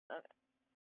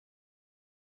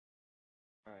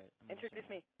Alright. Introduce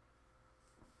me.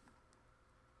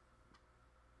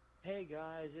 Hey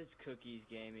guys, it's Cookies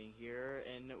Gaming here,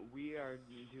 and we are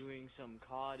doing some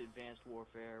COD Advanced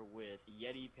Warfare with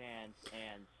Yeti Pants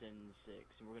and Sin 6,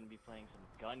 and we're going to be playing some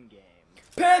gun games.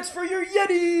 Pants for your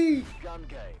Yeti! Gun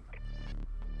game.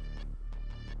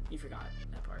 You forgot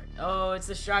that part. Oh, it's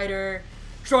the Strider.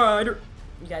 Strider!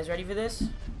 You guys ready for this? You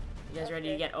guys ready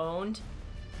to get owned?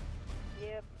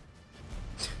 Yep.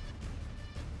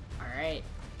 Alright,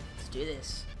 let's do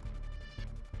this.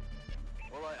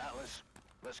 Alright, Atlas.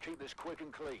 Let's keep this quick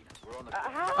and clean. We're on the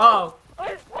Oh!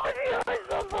 I spotted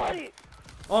somebody!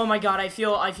 Oh my god, I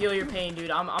feel your pain, dude.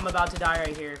 I'm about to die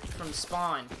right here from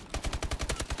spawn.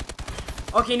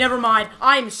 Okay, never mind.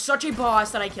 I am such a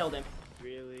boss that I killed him.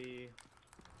 Really?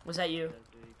 Was that you?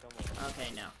 Come on. Okay,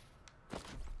 no.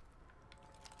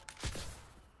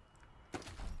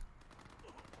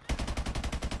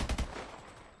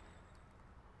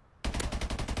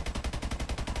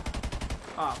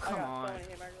 Oh, come on. So many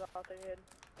hammers off their head.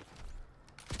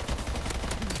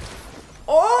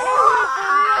 Oh!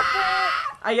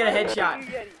 I got a headshot. You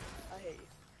Yeti.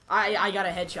 I hate you. I got a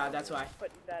headshot, that's why.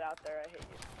 Putting that out there, I hate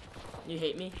you. You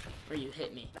hate me? Or you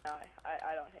hit me? No,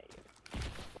 I don't hate you.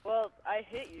 Well, I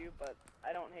hit you, but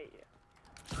I don't hate you.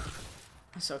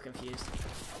 I'm so confused.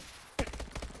 Should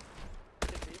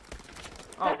be.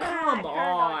 Oh, come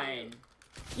on.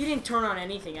 You didn't turn on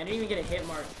anything. I didn't even get a hit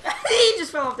mark. He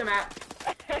just fell off the map.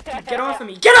 Get off of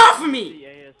me. Get off of me! The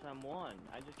ASM-1.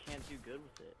 I just can't do good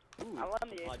with it. Ooh, I want the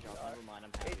supply HBR. drop. Never mind,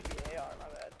 I'm happy. HBAR, my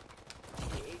bad.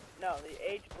 No, the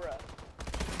H, bruh.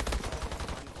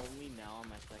 I'm only now on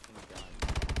my second gun.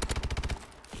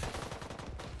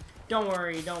 Don't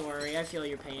worry. I feel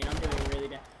your pain. I'm doing really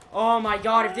bad. Oh my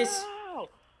god, if this... Ow!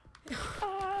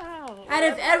 Ow! Out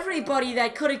of everybody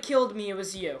that could have killed me, it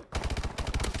was you.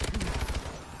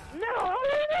 No, how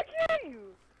did I kill you?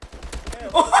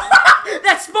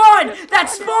 That spawn! That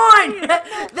spawn!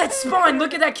 That spawn!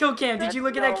 Look at that kill cam. Did you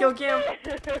look at that kill cam? I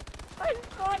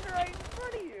spawned right in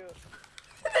front of you.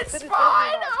 That spawn!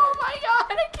 Oh my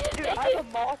god, I can't Dude, take I have a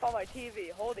it. moth on my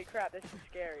TV. Holy crap, this is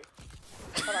scary.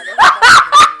 Hold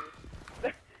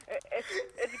on,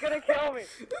 it's gonna kill me.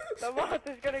 The moth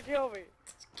is gonna kill me.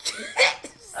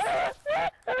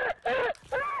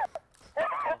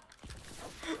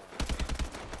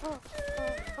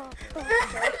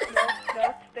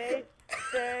 No, stay.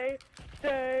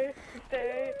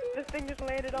 This thing just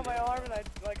landed on my arm and I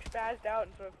like spazzed out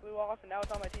and so it flew off and now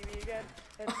it's on my TV again.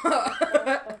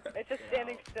 It's just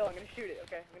standing still. I'm gonna shoot it,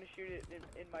 okay? I'm gonna shoot it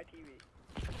in my TV.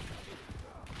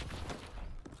 Oh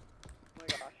my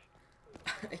gosh.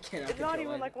 I cannot It's not control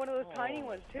even it. like one of those tiny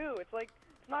ones too. It's like,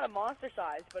 it's not a monster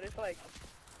size, but it's like...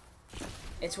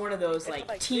 It's one of those It's like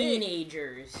like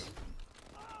teenagers.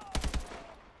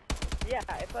 Yeah,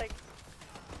 it's like...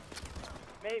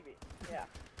 Maybe, yeah.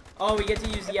 Oh, we get to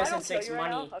use the If I don't kill SN6 you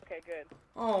right money. now- okay, good.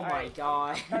 Oh my Alright,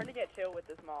 god. I'm starting to get chill with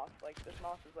this moth. Like, this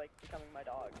moth is like becoming my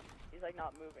dog. He's like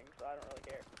not moving, so I don't really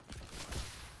care.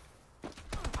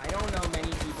 I don't know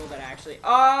many people that actually...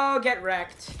 Oh, get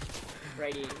wrecked.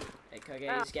 Righty. Hey,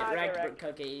 cookies. Get I wrecked, get wrecked.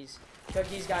 cookies.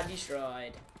 Cookies got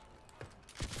destroyed.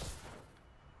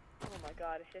 Oh my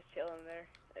god, it's just chilling there.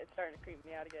 It's starting to creep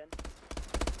me out again.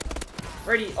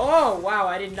 Ready? Oh, wow,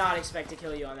 I did not expect to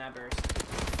kill you on that burst.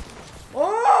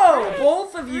 Oh,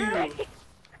 both of you!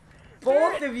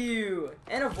 Both of you!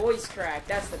 And a voice crack,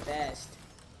 that's the best.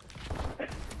 Gotta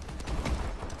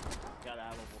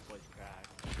have a voice crack.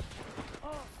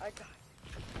 Oh, I got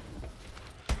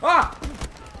Ah!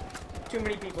 Too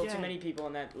many people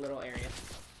in that little area.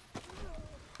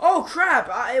 Oh, crap!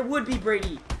 It would be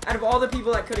Brady. Out of all the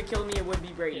people that could have killed me, it would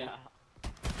be Brady. Yeah.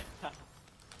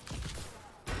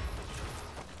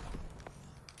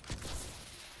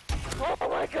 Oh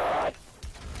my god!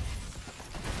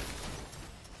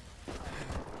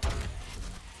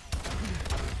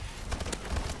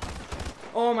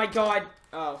 Oh my god.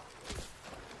 Oh.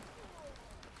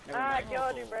 Never I mind.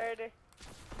 killed you, Brady.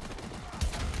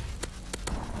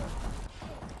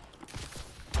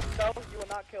 No, you will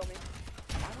not kill me.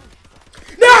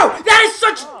 No! That is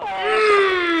such...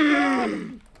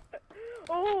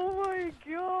 Oh my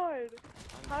god!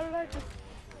 How did I just...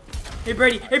 Hey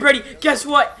Brady, guess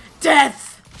what? Death!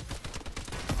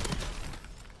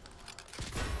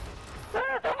 The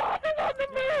moth is on the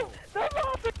move! The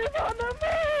moth is on the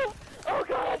move! Oh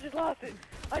god, I just lost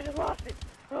it!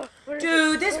 Oh, where is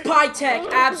Dude, it? this Where is pie it? tech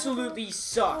absolutely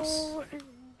sucks. Oh my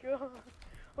god.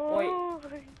 Oh Wait.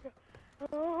 my god.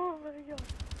 Oh my god.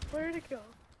 Where'd it go?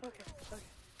 Okay, I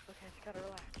just gotta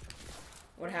relax.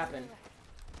 What happened?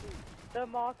 The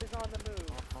moth is on the move.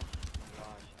 Oh my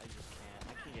gosh, I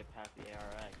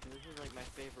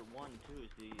favorite one too. Is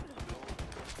the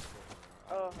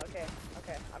Oh, okay.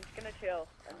 Okay. I'm just gonna chill.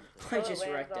 I Until it just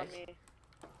lands wrecked on it. me,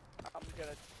 I'm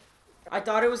gonna. I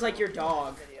thought it was like your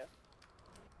dog. Video.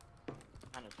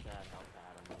 Kind of sad how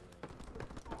bad I'm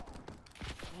doing.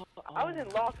 I was in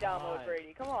Oh lockdown my mode, God.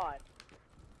 Brady. Come on.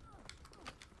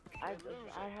 I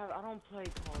don't play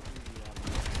Call of Duty that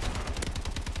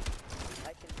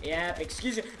I can. Yep,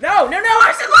 excuse me. No, no, no, I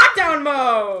was in lockdown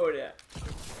mode! much.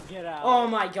 Get out. Oh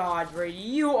my god, Brady,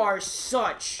 you are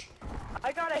such...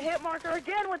 I got a hit marker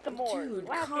again with the more. Dude,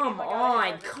 Last come game I got a hit on,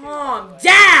 marker too, by calm the way.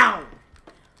 down!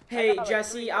 Hey, got, like,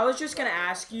 Jesse, 3 I was just hits gonna marker.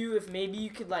 ask you if maybe you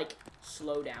could, like,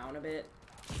 slow down a bit.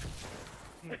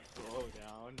 Slow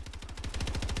down.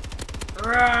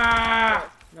 Rah!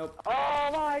 Nope. Oh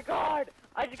my god!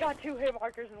 I just got 2 hit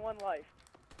markers in 1 life.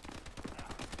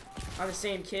 I'm the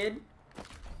same kid?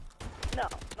 No,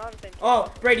 not the same.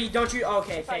 Oh, Brady, don't you...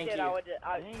 Okay, If I thank did, you. I would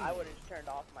Dang. I would have just turned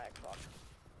off my Xbox.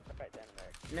 Right then and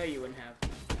there. No, you wouldn't have.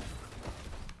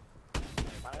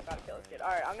 I gotta kill this kid.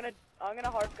 Alright, I'm gonna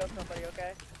hard scope somebody,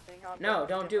 okay? Seeing how I'm No, doing,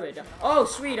 don't I'm do gonna it. hard Oh,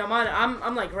 sweet,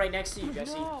 I'm like right next to you,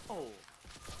 Jesse. No. scope.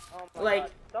 Oh my like-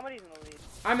 god. Somebody's in the lead.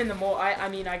 I'm in the I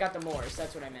mean, I got the Morse,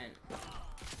 that's what I meant.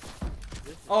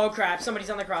 This is Oh crap, somebody's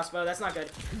on the crossbow, that's not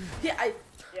good. Yeah,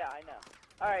 Yeah, I know.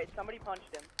 Alright, somebody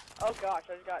punched him. Oh gosh,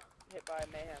 I just got hit by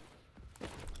mayhem.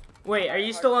 Wait, are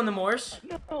you still on the Morse?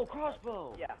 no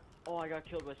crossbow. Yeah. Oh, I got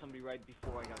killed by somebody right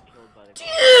before I got killed by the.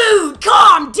 Dude,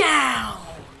 calm down,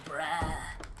 bruh.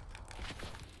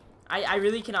 I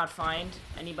really cannot find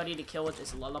anybody to kill with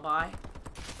this lullaby.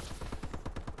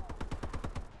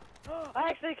 I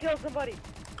actually killed somebody.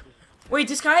 Wait,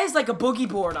 this guy has like a boogie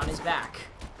board on his back.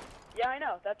 Yeah, I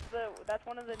know. That's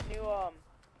one of the new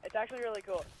it's actually really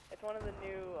cool. It's one of the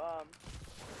new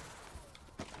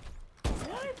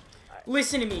What?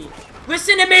 Listen to me.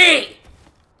 Listen to me!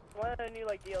 one of the new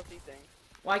like DLC things.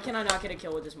 Why can I not get a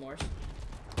kill with this Morse?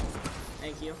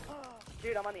 Thank you.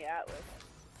 Dude, I'm on the Atlas.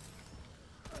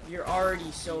 You're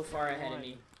already so far ahead of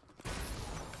me.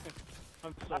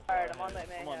 I'm so Alright, far I'm on ahead.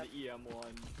 that I'm on mayhem. the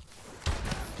EM1.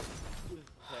 This is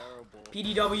terrible.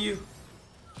 PDW.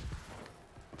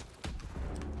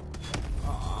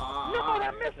 No,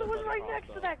 that missile was right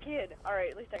next to that kid.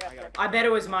 Alright, at least I got second. I bet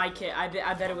it was my kid. I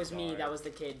bet it was me that was the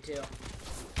kid too.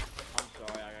 I'm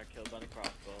sorry, I got killed by the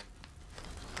crossbow.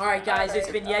 Alright guys,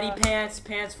 it's been Alright, Yeti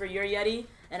Pants for your Yeti,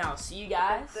 and I'll see you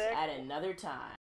guys Sick. at another time.